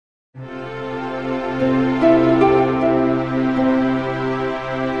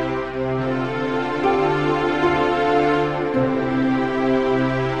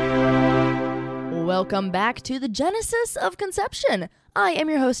Welcome back to the Genesis of Conception. I am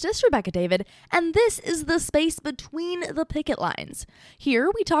your hostess, Rebecca David, and this is the space between the picket lines. Here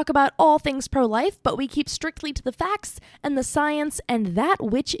we talk about all things pro-life, but we keep strictly to the facts and the science and that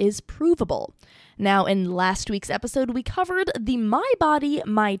which is provable. Now, in last week's episode, we covered the my body,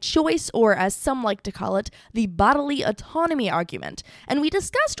 my choice, or as some like to call it, the bodily autonomy argument, and we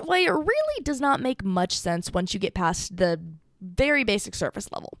discussed why it really does not make much sense once you get past the very basic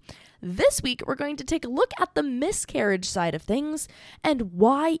surface level. This week, we're going to take a look at the miscarriage side of things and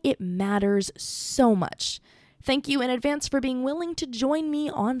why it matters so much. Thank you in advance for being willing to join me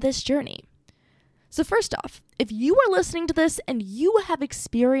on this journey. So first off, if you are listening to this and you have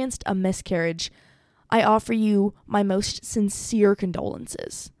experienced a miscarriage, I offer you my most sincere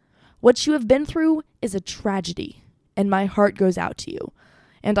condolences. What you have been through is a tragedy, and my heart goes out to you.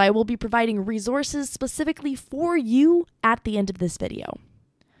 And I will be providing resources specifically for you at the end of this video.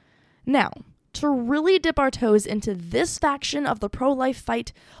 Now, to really dip our toes into this faction of the pro-life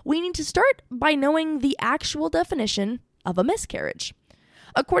fight, we need to start by knowing the actual definition of a miscarriage.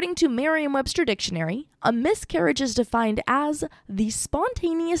 According to Merriam-Webster Dictionary, a miscarriage is defined as the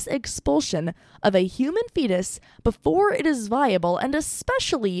spontaneous expulsion of a human fetus before it is viable, and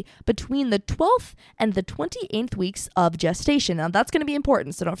especially between the 12th and the 28th weeks of gestation. Now, that's going to be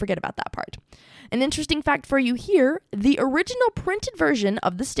important, so don't forget about that part. An interesting fact for you here, the original printed version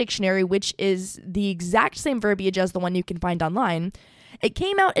of this dictionary, which is the exact same verbiage as the one you can find online, it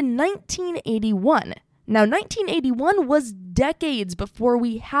came out in 1981. Now, 1981 was decades before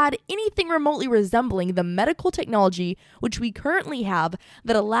we had anything remotely resembling the medical technology which we currently have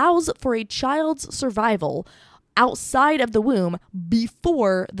that allows for a child's survival outside of the womb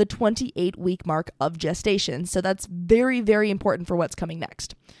before the 28-week mark of gestation. So that's very, very important for what's coming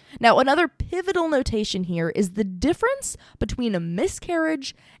next. Now, another pivotal notation here is the difference between a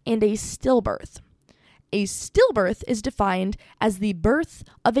miscarriage and a stillbirth. A stillbirth is defined as the birth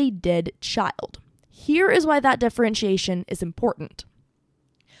of a dead child. Here is why that differentiation is important.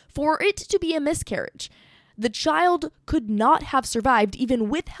 For it to be a miscarriage, the child could not have survived even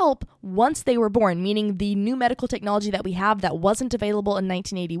with help once they were born, meaning the new medical technology that we have that wasn't available in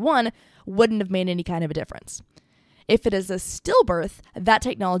 1981 wouldn't have made any kind of a difference. If it is a stillbirth, that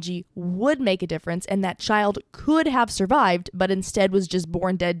technology would make a difference and that child could have survived, but instead was just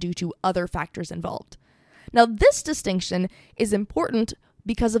born dead due to other factors involved. Now, this distinction is important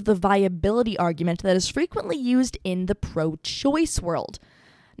because of the viability argument that is frequently used in the pro-choice world.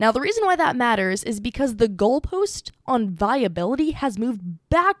 Now, the reason why that matters is because the goalpost on viability has moved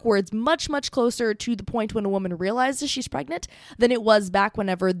backwards much, much closer to the point when a woman realizes she's pregnant than it was back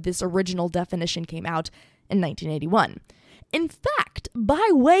whenever this original definition came out in 1981. In fact, by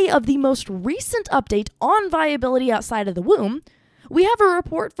way of the most recent update on viability outside of the womb, we have a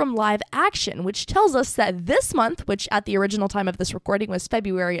report from Live Action, which tells us that this month, which at the original time of this recording was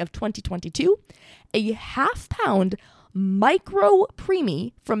February of 2022, a half-pound micro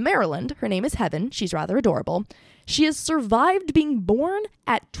preemie from Maryland, her name is Heaven, she's rather adorable, she has survived being born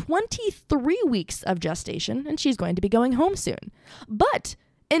at 23 weeks of gestation, and she's going to be going home soon. But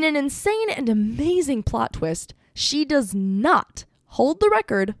in an insane and amazing plot twist, she does not hold the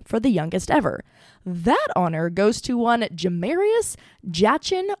record for the youngest ever. That honor goes to one Jamarius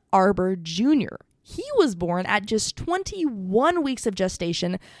Jachin Arbor Jr. He was born at just 21 weeks of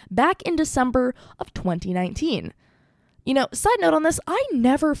gestation back in December of 2019. You know, side note on this, I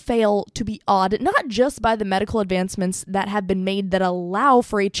never fail to be awed, not just by the medical advancements that have been made that allow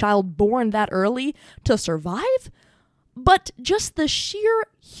for a child born that early to survive, but just the sheer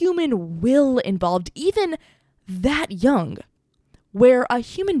human will involved, even that young, where a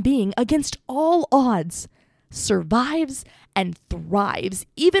human being, against all odds, survives and thrives,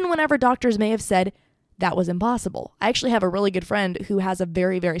 even whenever doctors may have said that was impossible. I actually have a really good friend who has a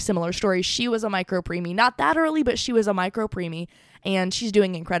very, very similar story. She was a micro-preemie, not that early, but she was a micro-preemie, and she's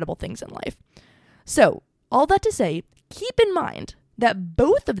doing incredible things in life. So, all that to say, keep in mind that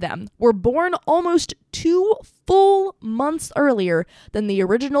both of them were born almost 2 full months earlier than the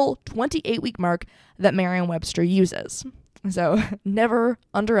original 28-week mark that Merriam-Webster uses. So never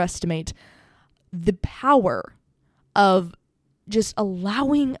underestimate the power of just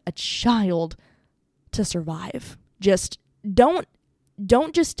allowing a child to survive. Just don't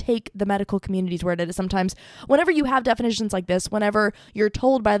just take the medical community's word at it. Sometimes whenever you have definitions like this, whenever you're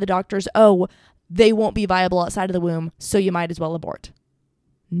told by the doctors, oh, they won't be viable outside of the womb, so you might as well abort.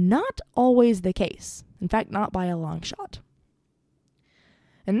 Not always the case. In fact, not by a long shot.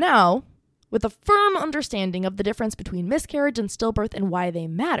 And now, with a firm understanding of the difference between miscarriage and stillbirth and why they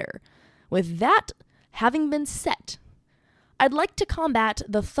matter. With that having been set, I'd like to combat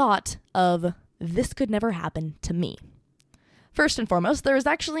the thought of this could never happen to me. First and foremost, there is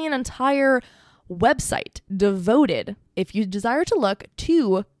actually an entire website devoted, if you desire to look,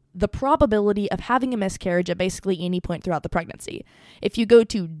 to the probability of having a miscarriage at basically any point throughout the pregnancy. If you go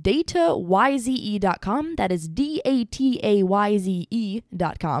to datayze.com, that is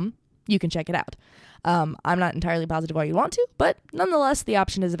datayze.com, you can check it out. I'm not entirely positive why you want to, but nonetheless, the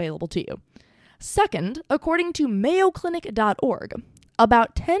option is available to you. Second, according to mayoclinic.org,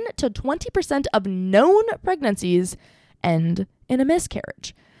 about 10 to 20% of known pregnancies end in a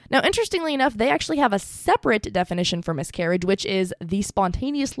miscarriage. Now, interestingly enough, they actually have a separate definition for miscarriage, which is the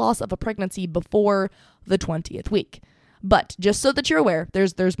spontaneous loss of a pregnancy before the 20th week. But just so that you're aware,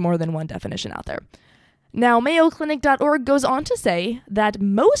 there's more than one definition out there. Now, mayoclinic.org goes on to say that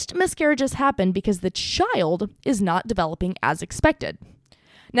most miscarriages happen because the child is not developing as expected.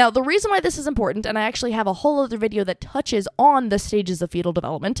 Now, the reason why this is important, and I actually have a whole other video that touches on the stages of fetal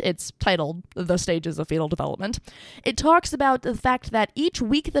development. It's titled The Stages of Fetal Development. It talks about the fact that each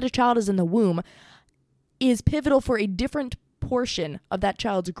week that a child is in the womb is pivotal for a different portion of that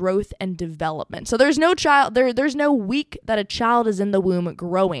child's growth and development. So there's no week that a child is in the womb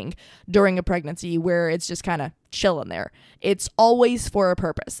growing during a pregnancy where it's just kind of chilling there. It's always for a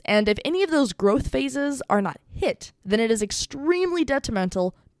purpose. And if any of those growth phases are not hit, then it is extremely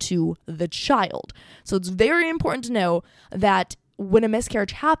detrimental to the child. So it's very important to know that when a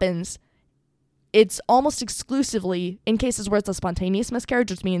miscarriage happens, it's almost exclusively in cases where it's a spontaneous miscarriage,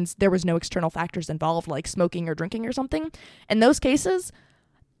 which means there was no external factors involved like smoking or drinking or something. In those cases,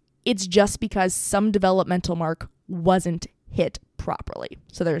 it's just because some developmental mark wasn't hit properly.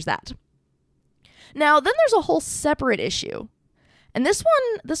 So there's that. Now, then there's a whole separate issue. And this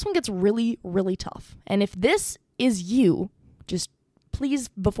one gets really, really tough. And if this is you, just please,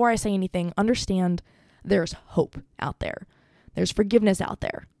 before I say anything, understand there's hope out there. There's forgiveness out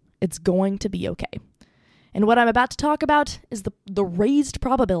there. It's going to be okay. And what I'm about to talk about is the raised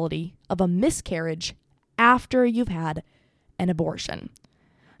probability of a miscarriage after you've had an abortion.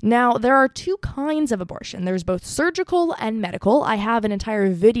 Now, there are two kinds of abortion. There's both surgical and medical. I have an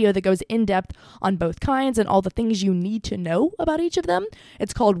entire video that goes in depth on both kinds and all the things you need to know about each of them.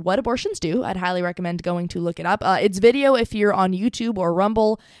 It's called What Abortions Do. I'd highly recommend going to look it up. It's video if you're on YouTube or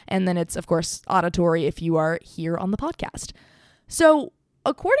Rumble, and then it's, of course, auditory if you are here on the podcast. So,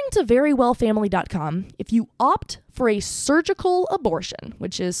 according to verywellfamily.com, if you opt for a surgical abortion,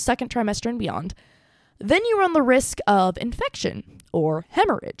 which is second trimester and beyond, then you run the risk of infection or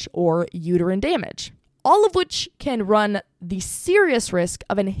hemorrhage or uterine damage, all of which can run the serious risk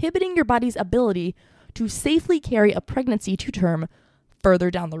of inhibiting your body's ability to safely carry a pregnancy to term further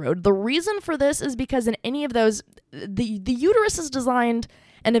down the road. The reason for this is because in any of those, the uterus is designed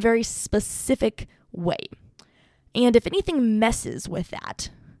in a very specific way. And if anything messes with that,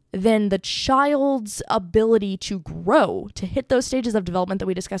 then the child's ability to grow, to hit those stages of development that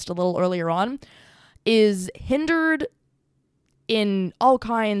we discussed a little earlier on, is hindered in all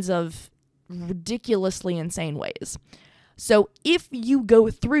kinds of ridiculously insane ways. So if you go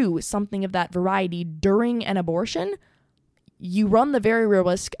through something of that variety during an abortion, you run the very real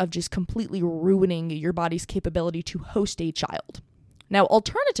risk of just completely ruining your body's capability to host a child. Now,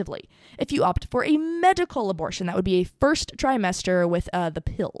 alternatively, if you opt for a medical abortion, that would be a first trimester with the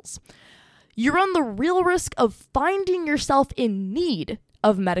pills, you run the real risk of finding yourself in need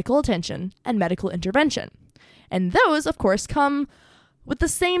of medical attention and medical intervention. And those, of course, come with the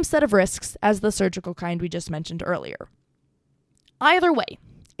same set of risks as the surgical kind we just mentioned earlier. Either way,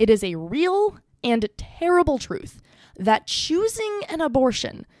 it is a real and terrible truth that choosing an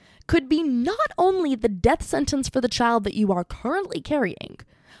abortion could be not only the death sentence for the child that you are currently carrying,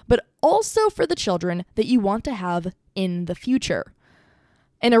 but also for the children that you want to have in the future.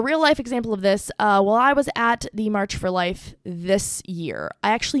 In a real-life example of this, while I was at the March for Life this year, I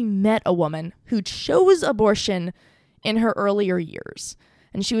actually met a woman who chose abortion in her earlier years,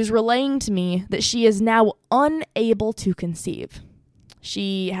 and she was relaying to me that she is now unable to conceive.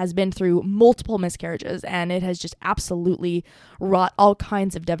 She has been through multiple miscarriages, and it has just absolutely wrought all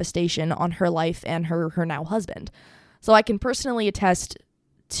kinds of devastation on her life and her now husband. So I can personally attest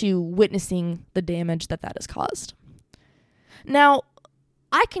to witnessing the damage that has caused. Now,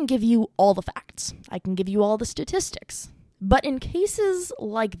 I can give you all the facts. I can give you all the statistics. But in cases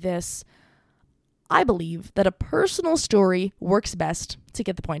like this, I believe that a personal story works best to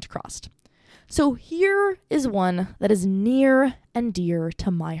get the point across. So here is one that is near and dear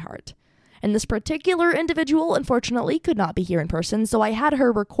to my heart. And this particular individual, unfortunately, could not be here in person, so I had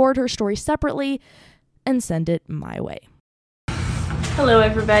her record her story separately and send it my way. Hello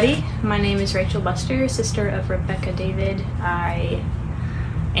everybody, my name is Rachel Buster, sister of Rebecca David. I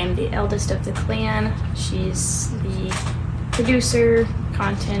am the eldest of the clan. She's the producer,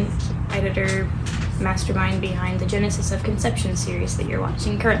 content editor, mastermind behind the Genesis of Conception series that you're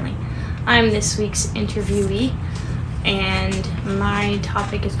watching currently. I'm this week's interviewee, and my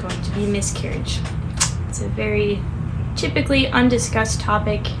topic is going to be miscarriage. It's a very typically undiscussed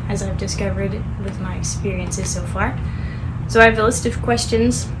topic, as I've discovered with my experiences so far. So I have a list of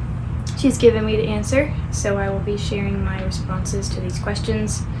questions she's given me to answer, so I will be sharing my responses to these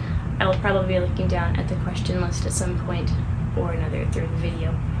questions. I will probably be looking down at the question list at some point or another through the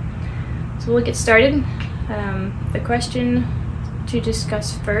video. So we'll get started. The question to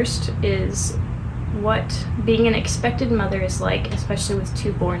discuss first is what being an expected mother is like, especially with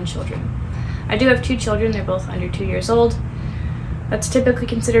two born children. I do have two children, they're both under 2 years old. That's typically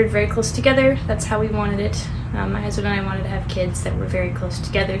considered very close together. That's how we wanted it. My husband and I wanted to have kids that were very close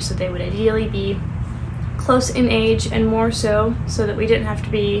together, so they would ideally be close in age, and more so that we didn't have to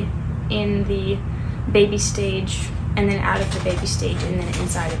be in the baby stage and then out of the baby stage and then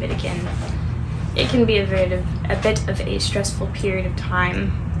inside of it again. It can be a bit of a stressful period of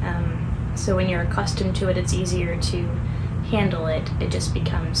time, so when you're accustomed to it, it's easier to handle it. It just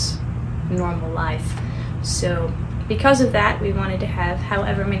becomes normal life. So because of that, we wanted to have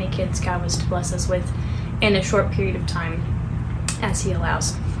however many kids God was to bless us with in a short period of time, as He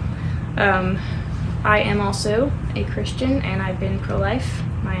allows. I am also a Christian, and I've been pro-life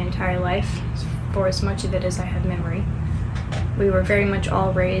my entire life, for as much of it as I have memory. We were very much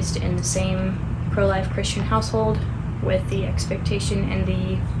all raised in the same pro-life Christian household, with the expectation and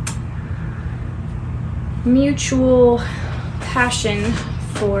the mutual passion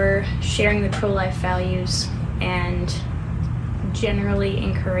for sharing the pro-life values and generally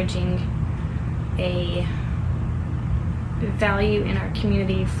encouraging a value in our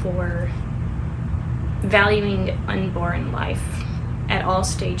community for valuing unborn life at all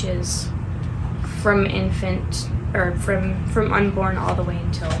stages, from infant or from unborn all the way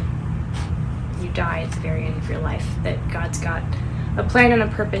until you die at the very end of your life, that God's got a plan and a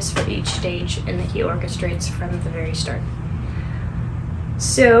purpose for each stage and that He orchestrates from the very start.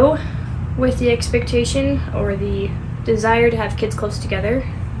 So with the expectation or the desire to have kids close together,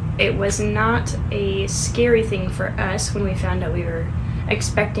 it was not a scary thing for us when we found out we were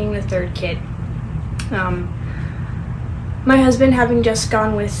expecting the third kid. My husband having just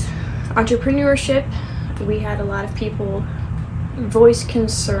gone with entrepreneurship, we had a lot of people voice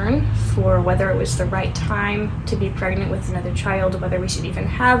concern for whether it was the right time to be pregnant with another child, whether we should even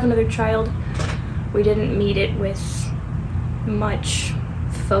have another child. We didn't meet it with much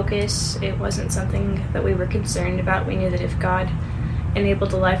focus. It wasn't something that we were concerned about. We knew that if God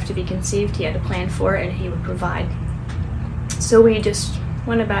enabled a life to be conceived, He had a plan for it and He would provide. So we just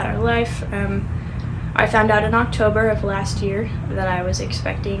went about our life. I found out in October of last year that I was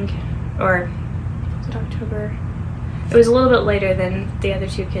expecting, or was it October? It was a little bit later than the other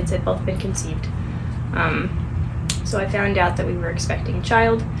two kids had both been conceived. So I found out that we were expecting a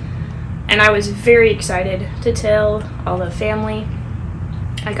child, and I was very excited to tell all the family.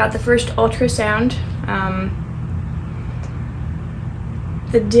 I got the first ultrasound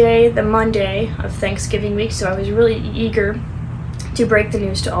the Monday of Thanksgiving week, so I was really eager to break the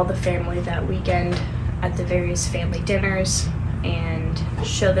news to all the family that weekend at the various family dinners and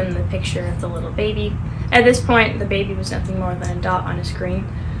show them the picture of the little baby. At this point, the baby was nothing more than a dot on a screen.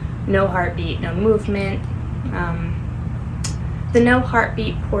 No heartbeat, no movement. The no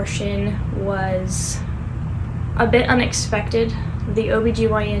heartbeat portion was a bit unexpected. The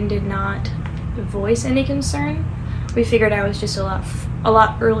OBGYN did not voice any concern. We figured I was just a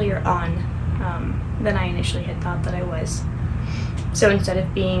lot earlier on than I initially had thought that I was. So instead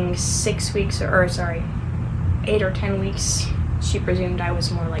of being 6 weeks, 8 or 10 weeks, she presumed I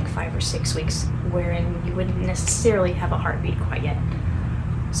was more like 5 or 6 weeks, wherein you wouldn't necessarily have a heartbeat quite yet.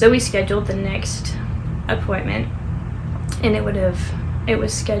 So we scheduled the next appointment, and it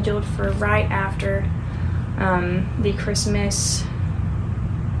was scheduled for right after the Christmas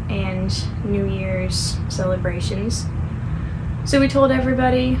and New Year's celebrations. So we told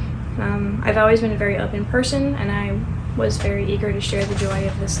everybody. I've always been a very open person, and I was very eager to share the joy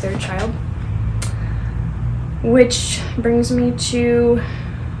of this third child. Which brings me to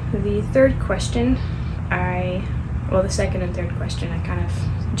the third question. The second and third question, I kind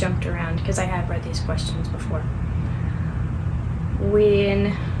of jumped around because I have read these questions before.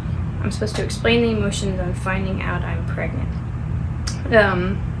 When I'm supposed to explain the emotions on finding out I'm pregnant.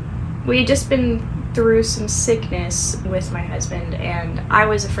 we had just been through some sickness with my husband, and I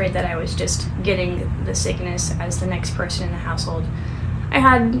was afraid that I was just getting the sickness as the next person in the household. I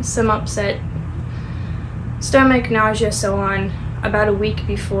had some upset stomach, nausea, so on, about a week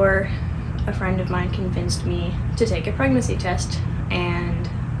before a friend of mine convinced me to take a pregnancy test, and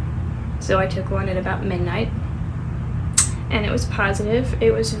so I took one at about midnight, and it was positive.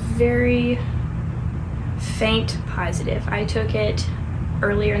 It was very faint positive. I took it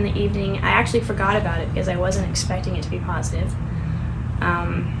earlier in the evening. I actually forgot about it because I wasn't expecting it to be positive.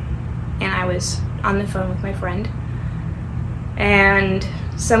 And I was on the phone with my friend, and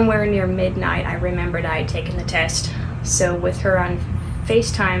somewhere near midnight I remembered I had taken the test. So with her on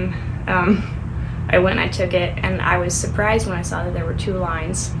FaceTime, I went and I took it, and I was surprised when I saw that there were 2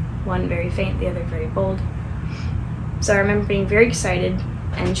 lines, one very faint, the other very bold. So I remember being very excited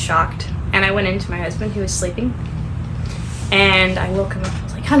and shocked, and I went into my husband, who was sleeping, and I woke him up. I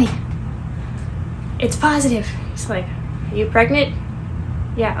was like, honey, it's positive. He's like, are you pregnant?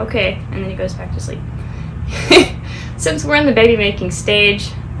 Yeah, okay. And then he goes back to sleep. Since we're in the baby making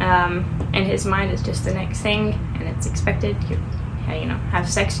stage, and his mind is just the next thing, and it's expected, you have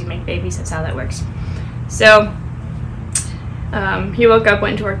sex, you make babies, that's how that works. So he woke up,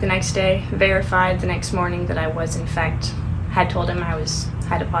 went to work the next day, verified the next morning that I was in fact, had told him I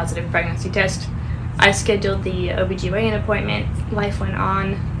had a positive pregnancy test. I scheduled the OBGYN appointment. Life went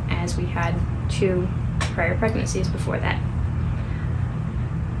on, as we had 2 prior pregnancies before that.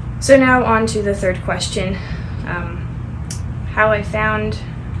 So now on to the third question. How I found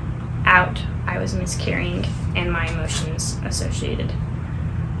out I was miscarrying and my emotions associated.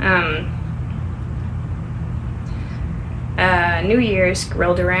 New Year's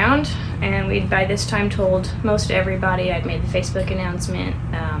rolled around, and we'd by this time told most everybody. I'd made the Facebook announcement,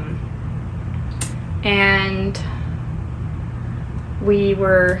 and we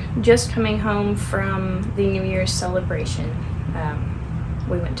were just coming home from the New Year's celebration.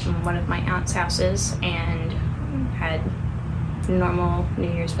 We went to one of my aunt's houses and had normal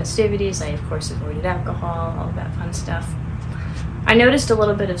New Year's festivities. I, of course, avoided alcohol, all that fun stuff. I noticed a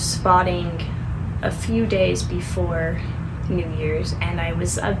little bit of spotting a few days before New Year's, and I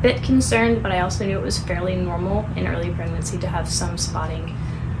was a bit concerned, but I also knew it was fairly normal in early pregnancy to have some spotting.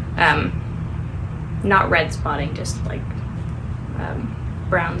 Not red spotting, just like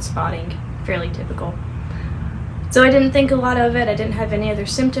brown spotting, fairly typical. So I didn't think a lot of it. I didn't have any other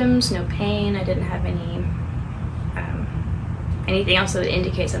symptoms, no pain. I didn't have anything else that would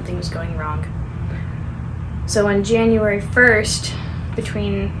indicate something was going wrong. So on January 1st,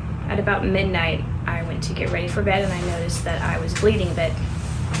 at about midnight, I went to get ready for bed, and I noticed that I was bleeding a bit.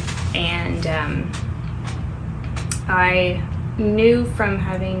 And I knew from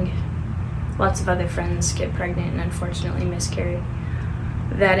having lots of other friends get pregnant and unfortunately miscarry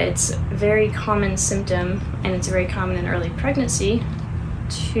that it's a very common symptom, and it's very common in early pregnancy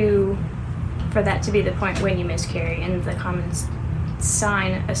for that to be the point when you miscarry, and the common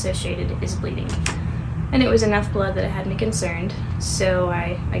sign associated is bleeding. And it was enough blood that it had me concerned, so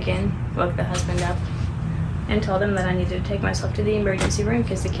I again woke the husband up and told him that I needed to take myself to the emergency room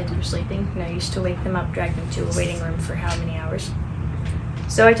because the kids were sleeping. No use to wake them up, drag them to a waiting room for how many hours.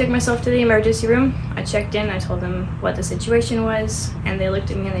 So I took myself to the emergency room. I checked in, I told them what the situation was, and they looked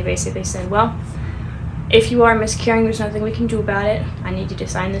at me and they basically said, well, if you are miscarrying, there's nothing we can do about it. I need you to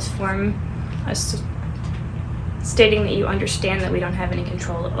sign this form stating that you understand that we don't have any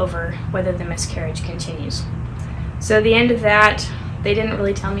control over whether the miscarriage continues. So at the end of that, they didn't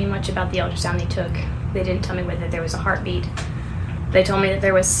really tell me much about the ultrasound they took. They didn't tell me whether there was a heartbeat. They told me that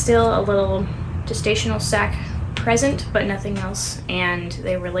there was still a little gestational sac present, but nothing else, and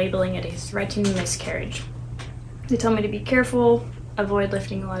they were labeling it a threatened miscarriage. They told me to be careful, avoid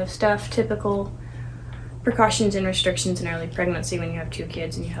lifting a lot of stuff, typical precautions and restrictions in early pregnancy when you have 2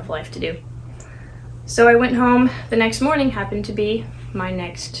 kids and you have life to do. So I went home. The next morning happened to be my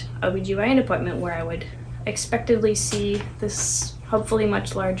next OBGYN appointment, where I would expectedly see this hopefully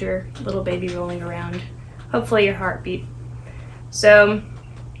much larger little baby rolling around, hopefully a heartbeat. So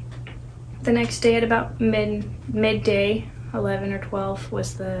the next day at about midday, 11 or 12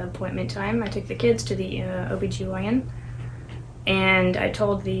 was the appointment time. I took the kids to the OBGYN, and I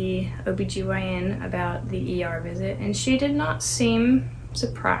told the OBGYN about the ER visit, and she did not seem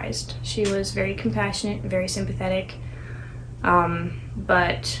surprised. She was very compassionate, very sympathetic,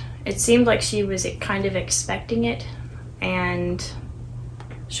 but it seemed like she was kind of expecting it. And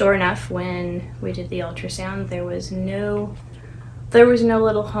sure enough, when we did the ultrasound, there was no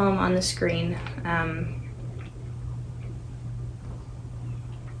little home on the screen.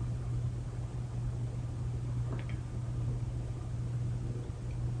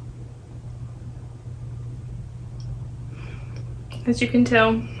 As you can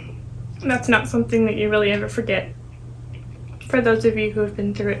tell, that's not something that you really ever forget. For those of you who have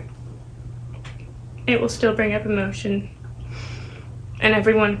been through it, it will still bring up emotion, and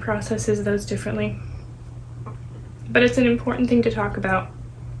everyone processes those differently. But it's an important thing to talk about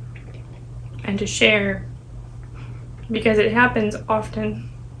and to share, because it happens often,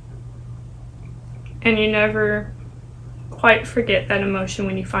 and you never quite forget that emotion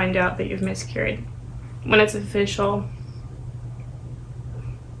when you find out that you've miscarried, when it's official,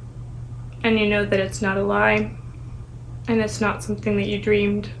 and you know that it's not a lie, and it's not something that you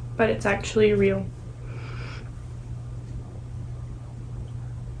dreamed, but it's actually real.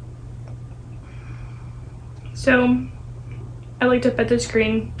 So, I looked up at the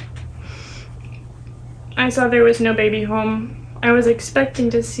screen. I saw there was no baby home. I was expecting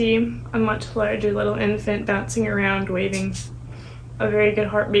to see a much larger little infant bouncing around, waving, a very good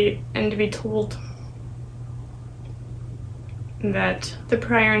heartbeat, and to be told that the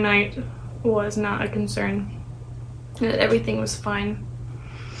prior night was not a concern, that everything was fine.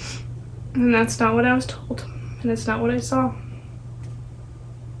 And that's not what I was told, and it's not what I saw.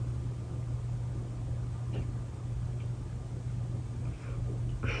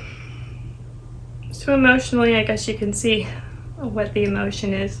 So emotionally, I guess you can see what the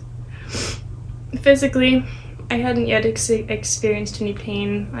emotion is. Physically, I hadn't yet experienced any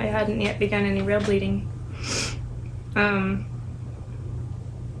pain. I hadn't yet begun any real bleeding.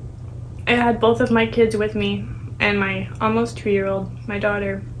 I had both of my kids with me, and my almost 2-year-old, my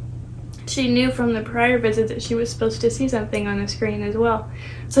daughter. She knew from the prior visit that she was supposed to see something on the screen as well.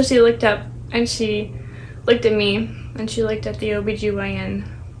 So she looked up, and she looked at me, and she looked at the OBGYN,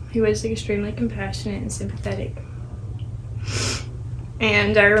 who was extremely compassionate and sympathetic.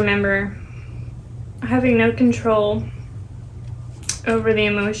 And I remember having no control over the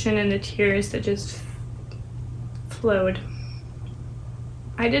emotion and the tears that just flowed.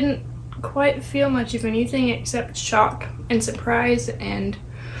 I didn't quite feel much of anything except shock and surprise and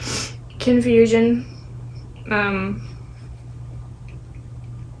confusion.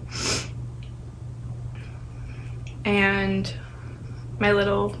 And my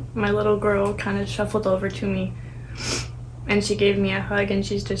little girl kind of shuffled over to me, and she gave me a hug, and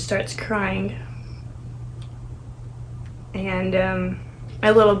she just starts crying. And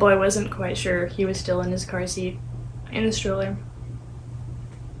my little boy wasn't quite sure. He was still in his car seat, in the stroller.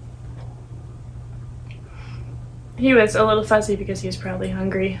 He was a little fussy because he was probably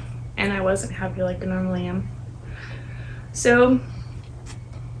hungry, and I wasn't happy like I normally am. So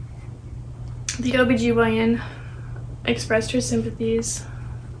the OBGYN expressed her sympathies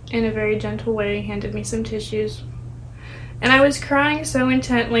in a very gentle way, handed me some tissues, and I was crying so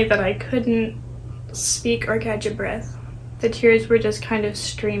intently that I couldn't speak or catch a breath. The tears were just kind of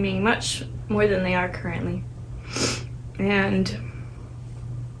streaming, much more than they are currently. And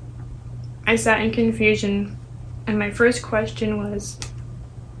I sat in confusion, and my first question was,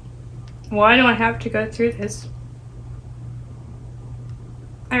 why do I have to go through this?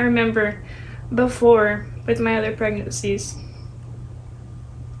 I remember before, with my other pregnancies,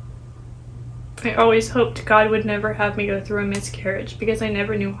 I always hoped God would never have me go through a miscarriage because I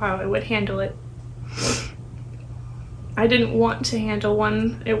never knew how I would handle it. I didn't want to handle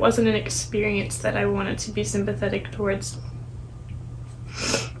one. It wasn't an experience that I wanted to be sympathetic towards.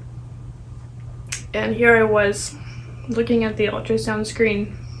 And here I was, looking at the ultrasound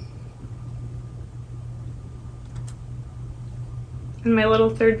screen, and my little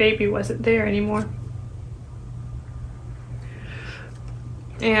third baby wasn't there anymore.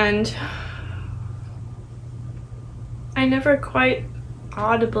 And I never quite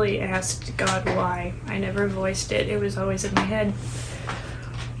audibly asked God why. I never voiced it. It was always in my head.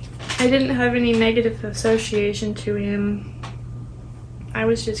 I didn't have any negative association to him. I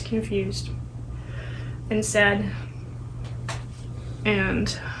was just confused and sad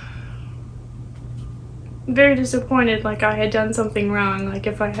and very disappointed, like I had done something wrong, like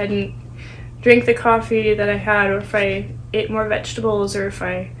if I hadn't drank the coffee that I had, or if I ate more vegetables, or if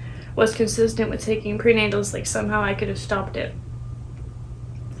I was consistent with taking prenatals, like somehow I could have stopped it.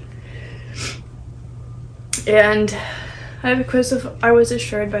 And I was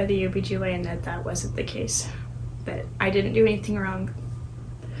assured by the OBGYN that that wasn't the case, that I didn't do anything wrong.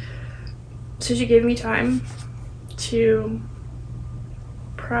 So she gave me time to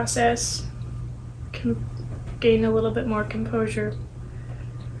process, gain a little bit more composure,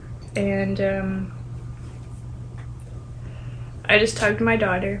 and I just hugged my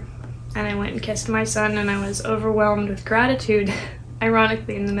daughter, and I went and kissed my son, and I was overwhelmed with gratitude,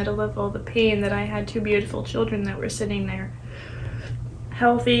 ironically, in the middle of all the pain, that I had two beautiful children that were sitting there,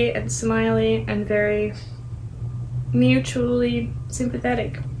 healthy and smiley and very mutually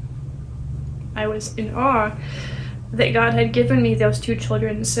sympathetic. I was in awe that God had given me those two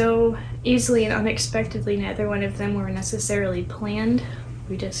children so easily and unexpectedly. Neither one of them were necessarily planned.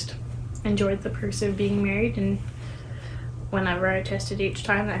 We just enjoyed the perks of being married, and whenever I tested each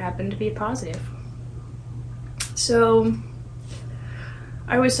time, that happened to be positive. So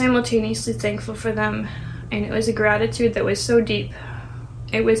I was simultaneously thankful for them, and it was a gratitude that was so deep.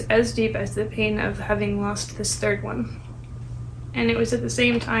 It was as deep as the pain of having lost this third one. And it was at the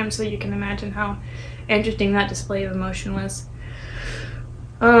same time, so you can imagine how interesting that display of emotion was.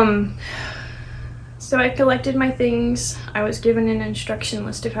 So I collected my things. I was given an instruction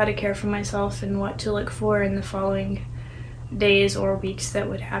list of how to care for myself and what to look for in the following days or weeks that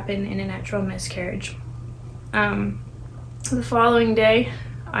would happen in a natural miscarriage. The following day,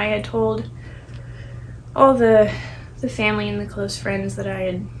 I had told all the family and the close friends that I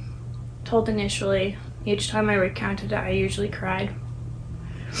had told initially. Each time I recounted it, I usually cried.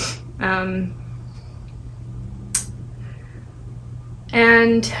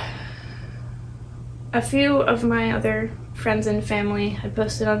 And a few of my other friends and family had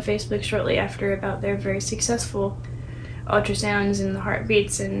posted on Facebook shortly after about their very successful ultrasounds and the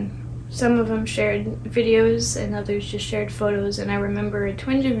heartbeats, and some of them shared videos and others just shared photos, and I remember a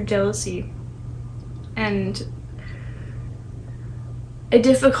twinge of jealousy and a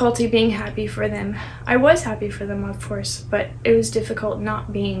difficulty being happy for them. I was happy for them, of course, but it was difficult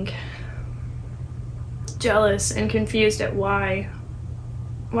not being jealous and confused at why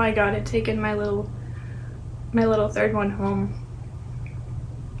God had taken my little third one home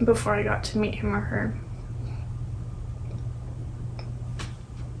before I got to meet him or her.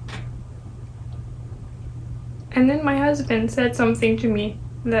 And then my husband said something to me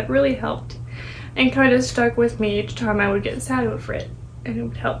that really helped and kind of stuck with me each time I would get sad over it, and it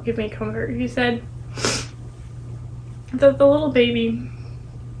would help give me comfort. He said that the little baby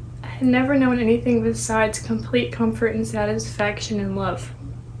had never known anything besides complete comfort and satisfaction and love.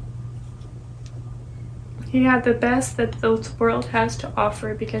 He had the best that the world has to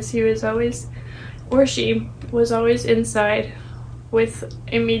offer because he was always, or she was always inside with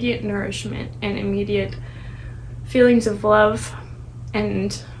immediate nourishment and immediate feelings of love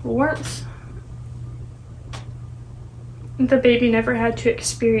and warmth. The baby never had to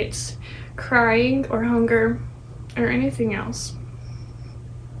experience crying or hunger or anything else.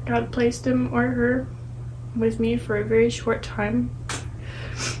 God placed him or her with me for a very short time,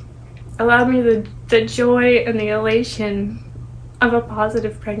 allowed me the joy and the elation of a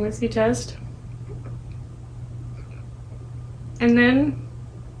positive pregnancy test. And then,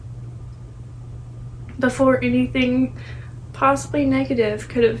 before anything possibly negative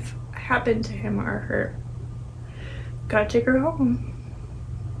could have happened to him or her, God took her home.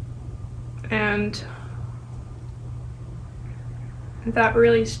 And that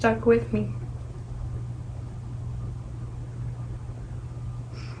really stuck with me.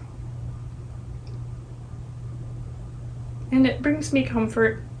 And it brings me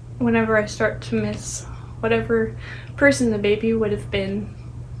comfort whenever I start to miss whatever person the baby would have been.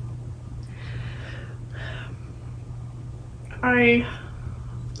 I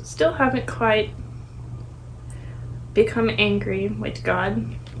still haven't quite become angry with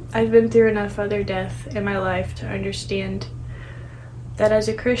God. I've been through enough other death in my life to understand that as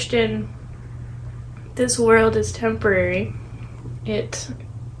a Christian, this world is temporary. It's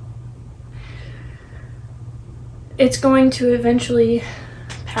going to eventually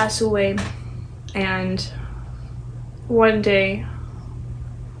pass away, and one day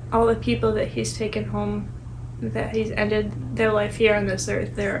all the people that he's taken home, that he's ended their life here on this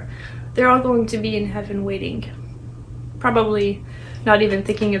earth, they're all going to be in heaven waiting, probably not even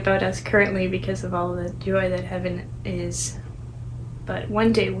thinking about us currently because of all the joy that heaven is. But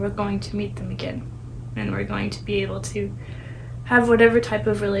one day we're going to meet them again, and we're going to be able to have whatever type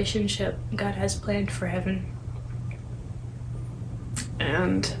of relationship God has planned for heaven.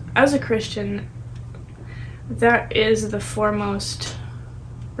 And as a Christian, that is the foremost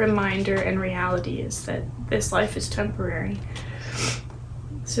reminder and reality, is that this life is temporary.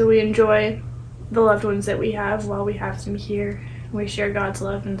 So we enjoy the loved ones that we have while we have them here. We share God's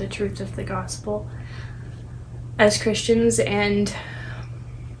love and the truth of the gospel as Christians, and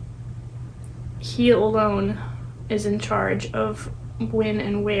He alone is in charge of when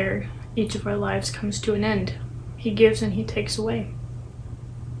and where each of our lives comes to an end. He gives and He takes away.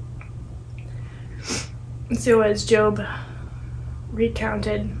 So as Job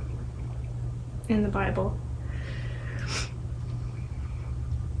recounted in the Bible,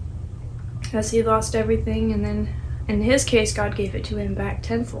 as he lost everything, and then in his case God gave it to him back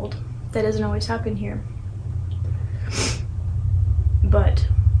tenfold. That doesn't always happen here. but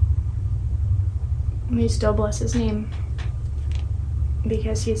we still bless his name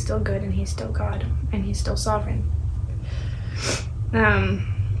because he's still good and he's still God and he's still sovereign. The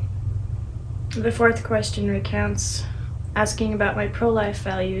fourth question recounts asking about my pro-life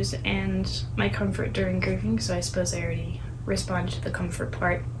values and my comfort during grieving, so I suppose I already responded to the comfort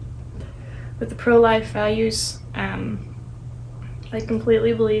part. With the pro-life values, I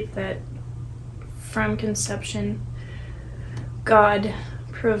completely believe that from conception, God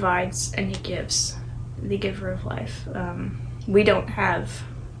provides and he gives, the giver of life. We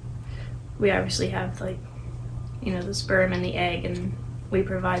obviously have the sperm and the egg, and we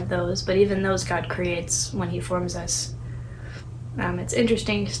provide those, but even those God creates when he forms us. It's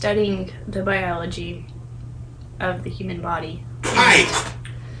interesting studying the biology of the human body,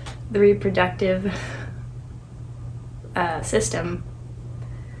 the reproductive system,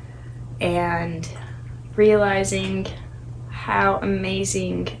 and realizing how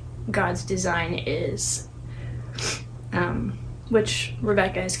amazing God's design is, which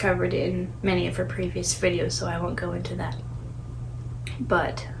Rebecca has covered in many of her previous videos, so I won't go into that.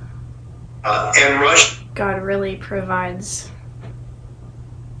 But God really provides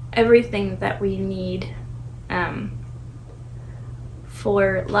everything that we need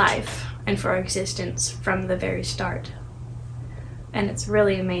for life and for our existence from the very start. And it's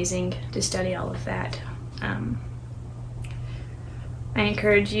really amazing to study all of that. I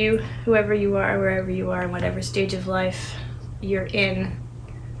encourage you, whoever you are, wherever you are, in whatever stage of life you're in,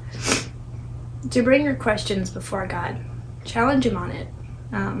 to bring your questions before God. Challenge him on it.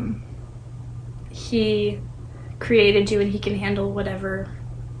 He created you and he can handle whatever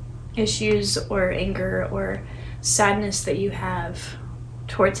issues or anger or sadness that you have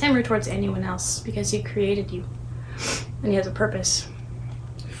towards him or towards anyone else, because he created you and he has a purpose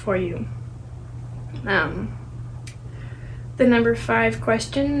for you. The number 5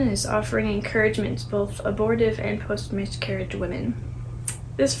 question is offering encouragement to both abortive and post-miscarriage women.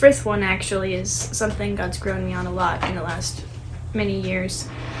 This fifth one actually is something God's grown me on a lot in the last many years.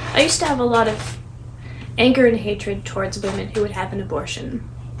 I used to have a lot of anger and hatred towards women who would have an abortion.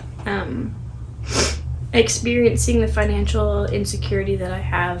 Experiencing the financial insecurity that I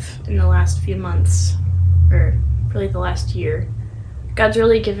have in the last few months, or really the last year, God's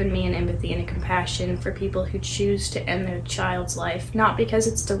really given me an empathy and a compassion for people who choose to end their child's life, not because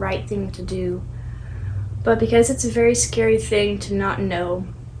it's the right thing to do, but because it's a very scary thing to not know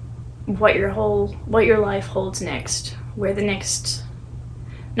what your life holds next,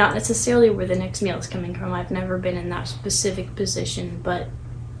 not necessarily where the next meal is coming from. I've never been in that specific position, but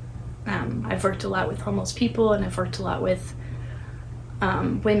I've worked a lot with homeless people, and I've worked a lot with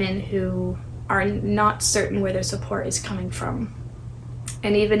women who are not certain where their support is coming from.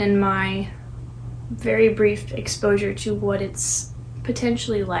 And even in my very brief exposure to what it's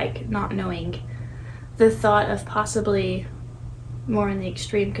potentially like, not knowing, the thought of possibly, more in the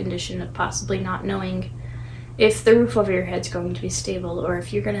extreme condition of possibly not knowing if the roof over your head's going to be stable, or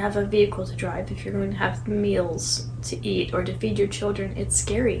if you're going to have a vehicle to drive, if you're going to have meals to eat or to feed your children, it's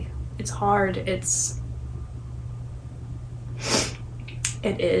scary. It's hard. It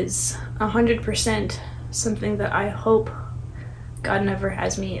is 100% something that I hope God never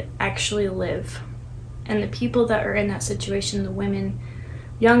has me actually live. And the people that are in that situation, the women,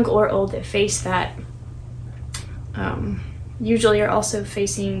 young or old, that face that, usually are also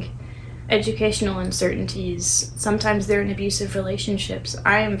facing educational uncertainties. Sometimes they're in abusive relationships.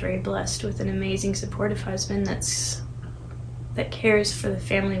 I am very blessed with an amazing, supportive husband that cares for the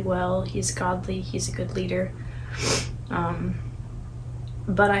family well. He's godly. He's a good leader.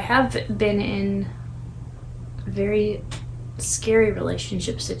 But I have been in very scary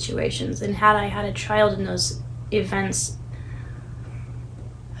relationship situations, and had I had a child in those events,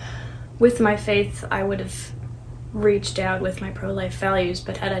 with my faith, I would have reached out with my pro-life values,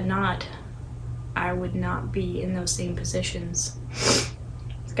 but had I not, I would not be in those same positions.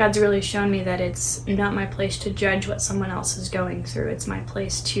 God's really shown me that it's not my place to judge what someone else is going through. It's my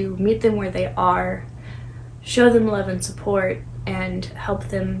place to meet them where they are, show them love and support, and help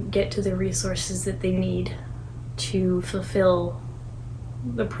them get to the resources that they need to fulfill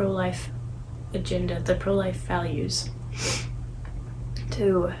the pro-life agenda, the pro-life values,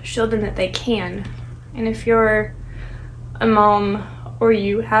 to show them that they can. And if you're a mom, or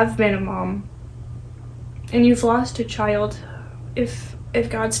you have been a mom, and you've lost a child, if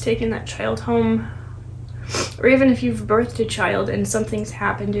God's taken that child home, or even if you've birthed a child and something's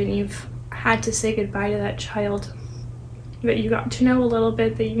happened and you've had to say goodbye to that child that you got to know a little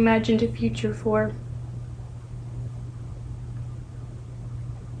bit, that you imagined a future for,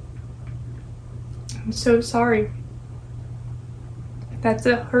 I'm so sorry. That's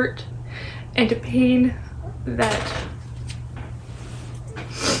a hurt and a pain that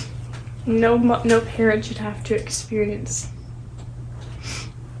no parent should have to experience.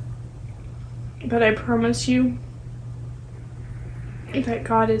 But I promise you that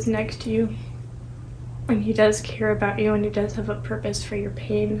God is next to you, and He does care about you, and He does have a purpose for your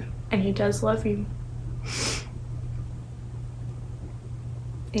pain, and He does love you.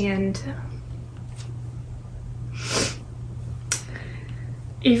 And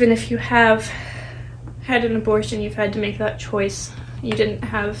even if you have had an abortion, you've had to make that choice. You didn't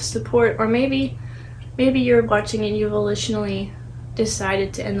have support, or maybe you're watching and you volitionally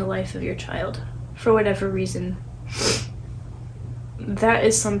decided to end the life of your child for whatever reason. That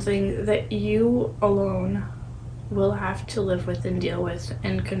is something that you alone will have to live with and deal with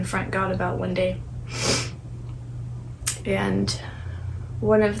and confront God about one day. And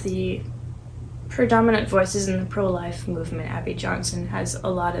one of the predominant voices in the pro-life movement, Abby Johnson, has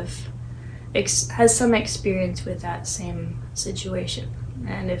some experience with that same situation.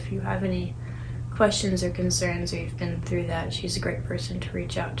 And if you have any questions or concerns, or you've been through that, she's a great person to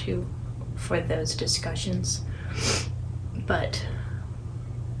reach out to for those discussions. But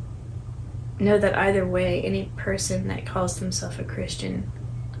know that either way, any person that calls themselves a Christian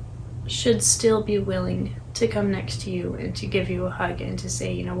should still be willing to come next to you and to give you a hug and to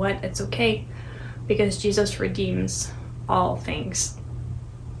say, you know what, it's okay, because Jesus redeems all things.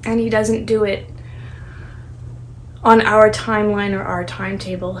 And He doesn't do it on our timeline or our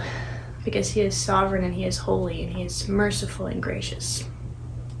timetable, because He is sovereign and He is holy and He is merciful and gracious.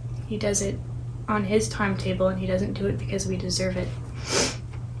 He does it on His timetable, and He doesn't do it because we deserve it.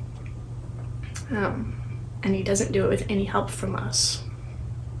 And He doesn't do it with any help from us.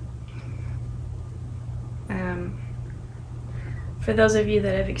 For those of you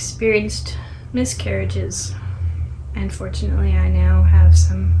that have experienced miscarriages, unfortunately, I now have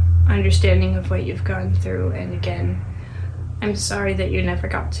some understanding of what you've gone through, and again, I'm sorry that you never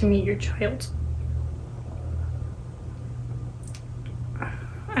got to meet your child.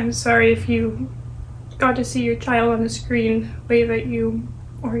 I'm sorry if you got to see your child on the screen wave at you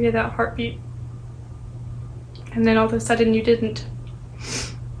or hear that heartbeat, and then all of a sudden you didn't.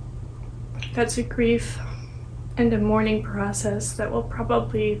 That's a grief and a mourning process that will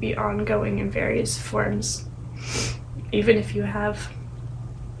probably be ongoing in various forms. Even if you have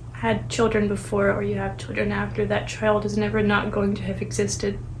had children before or you have children after, that child is never not going to have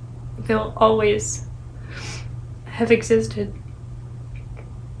existed. They'll always have existed.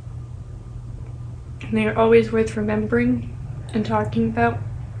 And they are always worth remembering and talking about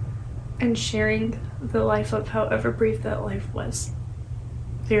and sharing the life of however brief that life was.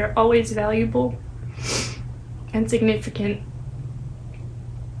 They are always valuable and significant.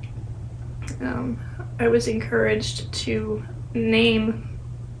 I was encouraged to name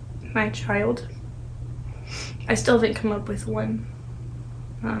my child. I still haven't come up with one.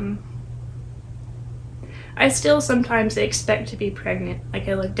 I still sometimes expect to be pregnant. Like,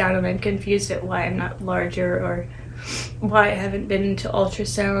 I look down and I'm confused at why I'm not larger, or why I haven't been to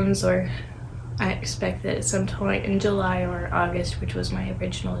ultrasounds, or I expect that at some point in July or August, which was my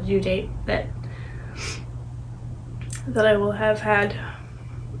original due date, that I will have had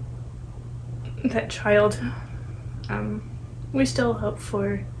that child. We still hope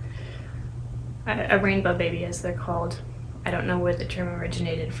for a rainbow baby, as they're called. I don't know where the term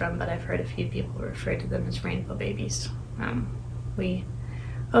originated from, but I've heard a few people refer to them as rainbow babies. We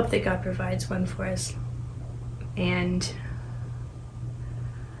hope that God provides one for us, and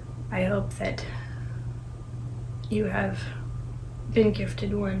I hope that you have been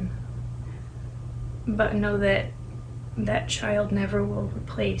gifted one, but know that that child never will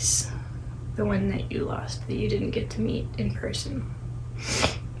replace the one that you lost, that you didn't get to meet in person.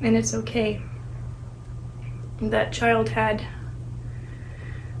 And it's okay. That child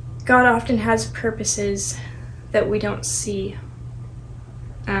God often has purposes that we don't see.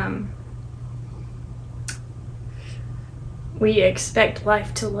 We expect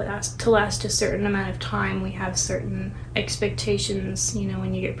life to last a certain amount of time. We have certain expectations. You know,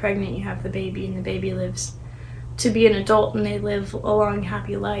 when you get pregnant, you have the baby, and the baby lives to be an adult, and they live a long,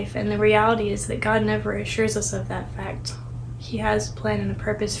 happy life. And the reality is that God never assures us of that fact. He has a plan and a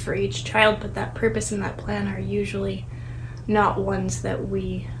purpose for each child, but that purpose and that plan are usually not ones that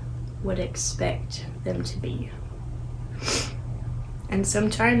we would expect them to be. And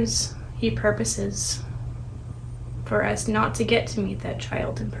sometimes He purposes for us not to get to meet that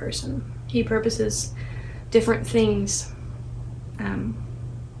child in person. He purposes different things.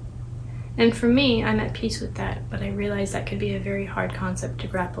 And for me, I'm at peace with that, but I realize that could be a very hard concept to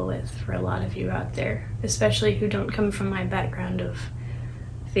grapple with for a lot of you out there, especially who don't come from my background of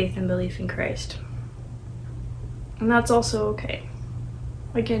faith and belief in Christ. And that's also okay.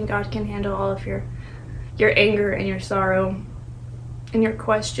 Again, God can handle all of your anger and your sorrow and your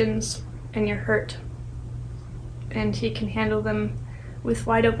questions and your hurt. And he can handle them with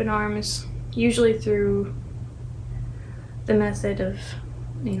wide open arms, usually through the method of,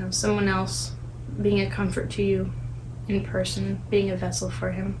 someone else being a comfort to you in person, being a vessel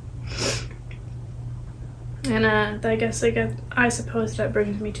for him. And I suppose that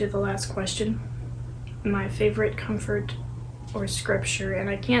brings me to the last question. My favorite comfort or scripture, and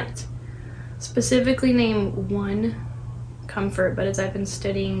I can't specifically name one comfort, but as I've been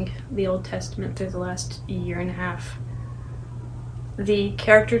studying the Old Testament through the last year and a half, the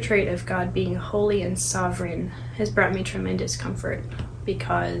character trait of God being holy and sovereign has brought me tremendous comfort,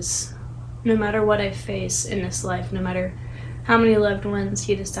 because no matter what I face in this life, no matter how many loved ones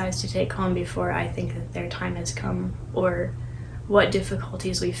he decides to take home before I think that their time has come, or what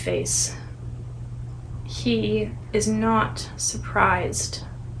difficulties we face, he is not surprised.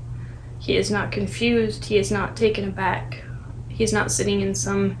 He is not confused. He is not taken aback. He's not sitting in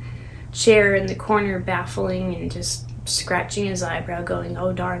some chair in the corner baffling and just scratching his eyebrow going,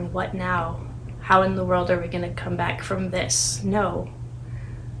 oh darn, what now? How in the world are we going to come back from this? No.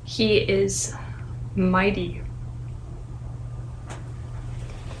 He is mighty.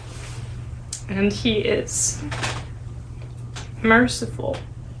 And he is merciful.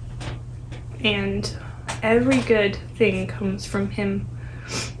 And every good thing comes from him,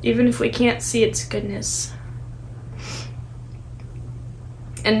 even if we can't see its goodness.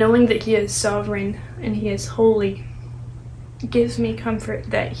 And knowing that he is sovereign and he is holy gives me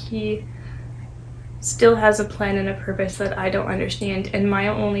comfort that he still has a plan and a purpose that I don't understand, and my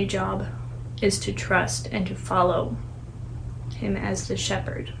only job is to trust and to follow him as the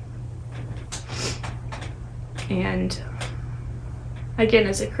shepherd. And again,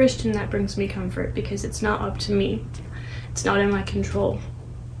 as a Christian, that brings me comfort, because it's not up to me. It's not in my control.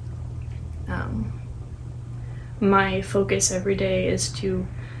 My focus every day is to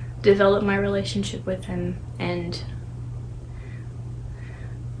develop my relationship with him and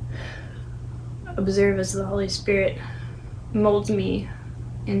observe as the Holy Spirit molds me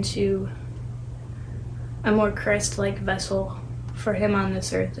into a more Christ-like vessel for him on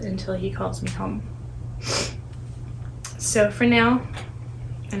this earth until he calls me home. So for now,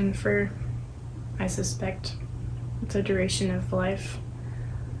 and for, I suspect, the duration of life,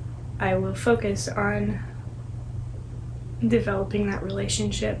 I will focus on developing that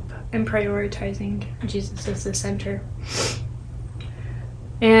relationship and prioritizing Jesus as the center.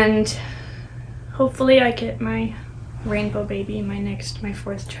 And hopefully I get my rainbow baby, my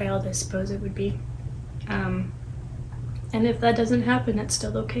fourth child, I suppose it would be. And if that doesn't happen, it's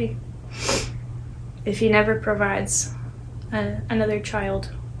still okay. If he never provides another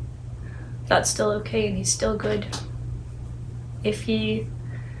child, that's still okay, and he's still good. If he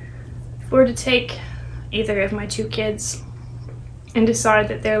were to take either of my two kids and decide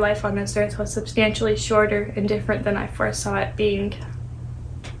that their life on this earth was substantially shorter and different than I foresaw it being,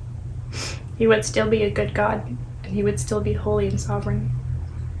 he would still be a good God, and he would still be holy and sovereign,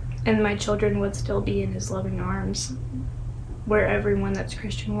 and my children would still be in his loving arms, where everyone that's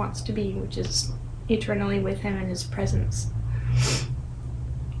Christian wants to be, which is eternally with him in his presence.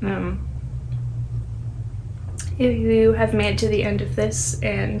 If you have made it to the end of this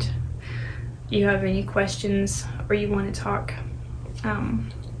and you have any questions or you want to talk,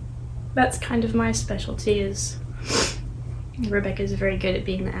 that's kind of my specialty. Is Rebecca's very good at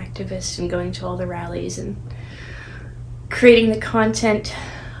being the activist and going to all the rallies and creating the content.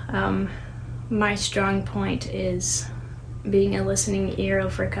 My strong point is being a listening ear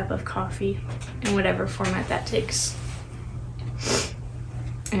over a cup of coffee in whatever format that takes.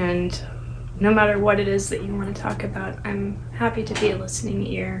 And no matter what it is that you want to talk about, I'm happy to be a listening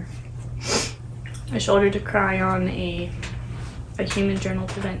ear, a shoulder to cry on, a human journal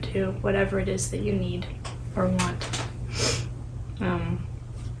to vent to, whatever it is that you need or want.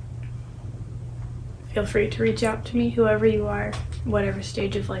 Feel free to reach out to me, whoever you are, whatever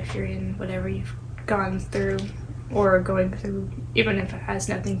stage of life you're in, whatever you've gone through or are going through, even if it has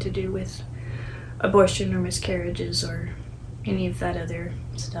nothing to do with abortion or miscarriages or any of that other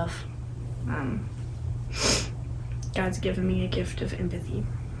stuff. God's given me a gift of empathy,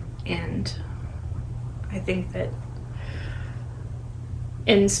 and I think that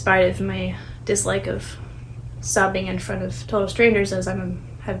in spite of my dislike of sobbing in front of total strangers, as I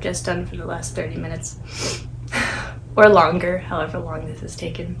have just done for the last 30 minutes, or longer, however long this has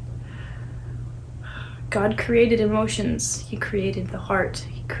taken, God created emotions. He created the heart.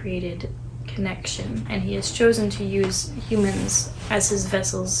 He created connection, and he has chosen to use humans as his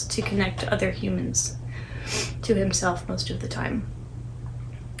vessels to connect other humans to himself most of the time.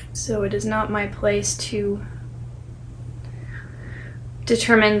 So it is not my place to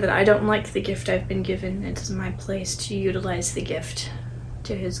determine that I don't like the gift I've been given. It is my place to utilize the gift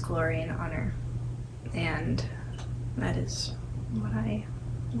to his glory and honor. And that is what I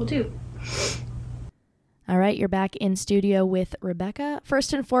will do. All right, you're back in studio with Rebecca.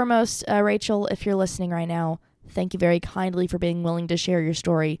 First and foremost, Rachel, if you're listening right now, thank you very kindly for being willing to share your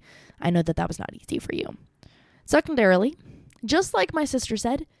story. I know that was not easy for you. Secondarily, just like my sister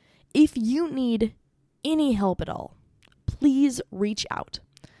said, if you need any help at all, please reach out.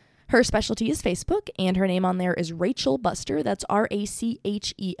 Her specialty is Facebook, and her name on there is Rachel Buster. That's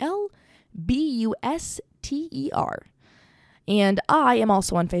RachelBuster. And I am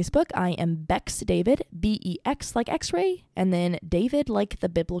also on Facebook. I am Bex David, Bex like X-ray, and then David like the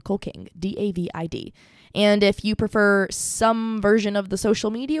biblical king, David. And if you prefer some version of the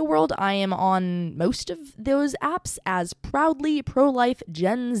social media world, I am on most of those apps as proudly pro-life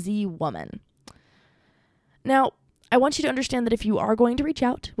Gen Z woman. Now, I want you to understand that if you are going to reach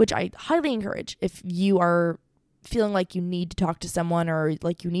out, which I highly encourage, if you are feeling like you need to talk to someone or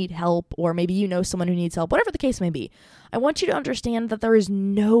like you need help, or maybe you know someone who needs help, whatever the case may be, I want you to understand that there is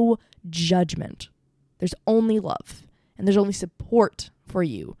no judgment. There's only love, and there's only support for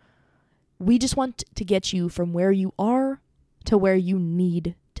you. We just want to get you from where you are to where you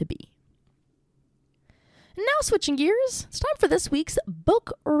need to be. Now switching gears, it's time for this week's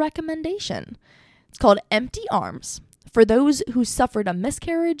book recommendation. It's called Empty Arms, for those who suffered a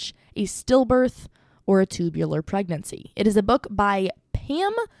miscarriage, a stillbirth, or a tubular pregnancy. It is a book by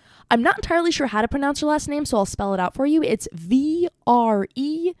Pam. I'm not entirely sure how to pronounce her last name, so I'll spell it out for you. It's Vredeveldt.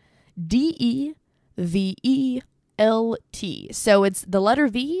 So it's the letter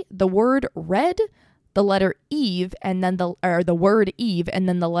V, the word red, the letter Eve, and then the word Eve, and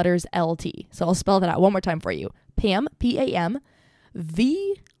then the letters LT. So I'll spell that out one more time for you. Pam, Pam,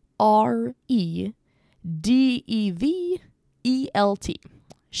 Vredeveldt.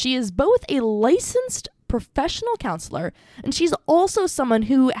 She is both a licensed professional counselor, and she's also someone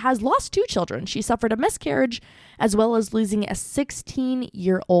who has lost 2 children. She suffered a miscarriage as well as losing a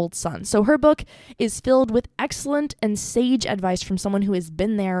 16-year-old son. So her book is filled with excellent and sage advice from someone who has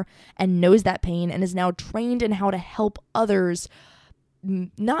been there and knows that pain and is now trained in how to help others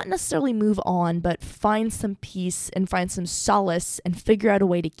not necessarily move on, but find some peace and find some solace and figure out a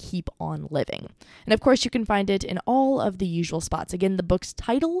way to keep on living. And of course, you can find it in all of the usual spots. Again, the book's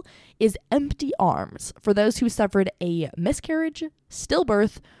title is Empty Arms, for those who suffered a miscarriage,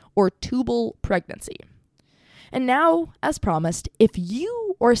 stillbirth, or tubal pregnancy. And now, as promised, if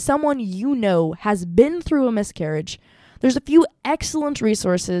you or someone you know has been through a miscarriage, there's a few excellent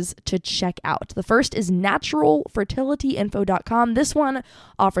resources to check out. The first is naturalfertilityinfo.com. This one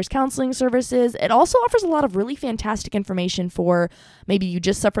offers counseling services. It also offers a lot of really fantastic information for maybe you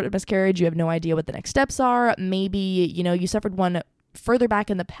just suffered a miscarriage, you have no idea what the next steps are. Maybe, you suffered one further back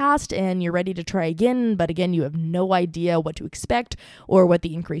in the past and you're ready to try again, but again, you have no idea what to expect or what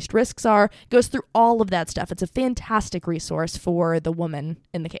the increased risks are. It goes through all of that stuff. It's a fantastic resource for the woman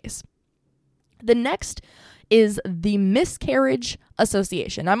in the case. The next is the Miscarriage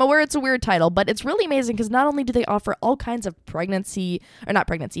Association. I'm aware it's a weird title, but it's really amazing because not only do they offer all kinds of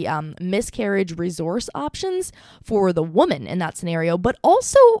miscarriage resource options for the woman in that scenario, but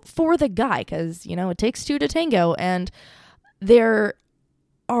also for the guy because, it takes 2 to tango, and there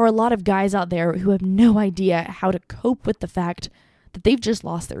are a lot of guys out there who have no idea how to cope with the fact that they've just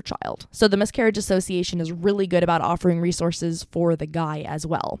lost their child. So the Miscarriage Association is really good about offering resources for the guy as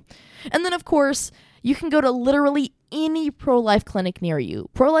well. And then, of course, you can go to literally any pro-life clinic near you.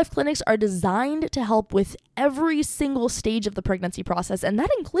 Pro-life clinics are designed to help with every single stage of the pregnancy process, and that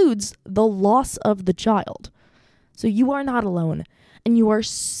includes the loss of the child. So you are not alone, and you are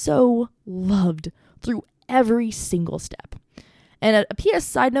so loved through every single step. And a PS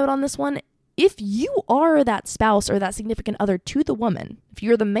side note on this one, if you are that spouse or that significant other to the woman, if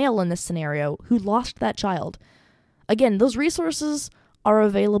you're the male in this scenario who lost that child, again, those resources are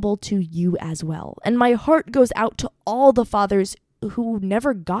available to you as well. And my heart goes out to all the fathers who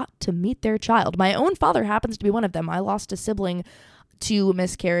never got to meet their child. My own father happens to be one of them. I lost a sibling to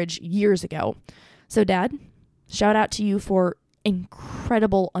miscarriage years ago. So Dad, shout out to you for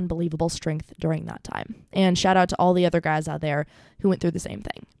incredible, unbelievable strength during that time. And shout out to all the other guys out there who went through the same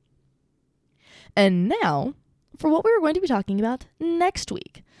thing. And now, for what we were going to be talking about next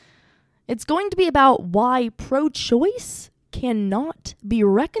week. It's going to be about why pro-choice cannot be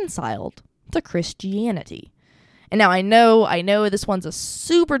reconciled to Christianity. And now I know this one's a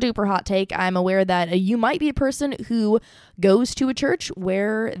super duper hot take. I'm aware that you might be a person who goes to a church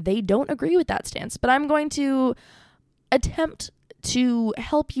where they don't agree with that stance, but I'm going to attempt to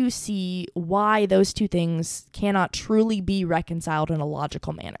help you see why those two things cannot truly be reconciled in a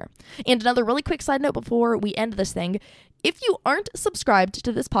logical manner. And another really quick side note before we end this thing, if you aren't subscribed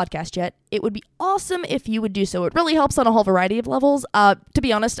to this podcast yet, it would be awesome if you would do so. It really helps on a whole variety of levels. To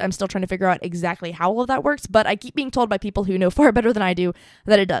be honest, I'm still trying to figure out exactly how all of that works, but I keep being told by people who know far better than I do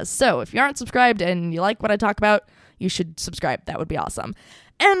that it does. So if you aren't subscribed and you like what I talk about, you should subscribe. That would be awesome.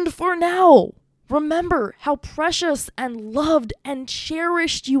 And for now, remember how precious and loved and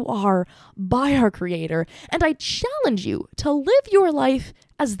cherished you are by our Creator. And I challenge you to live your life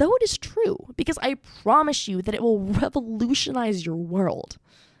as though it is true, because I promise you that it will revolutionize your world.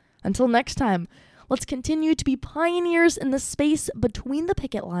 Until next time, let's continue to be pioneers in the space between the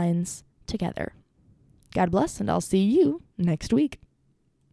picket lines together. God bless, and I'll see you next week.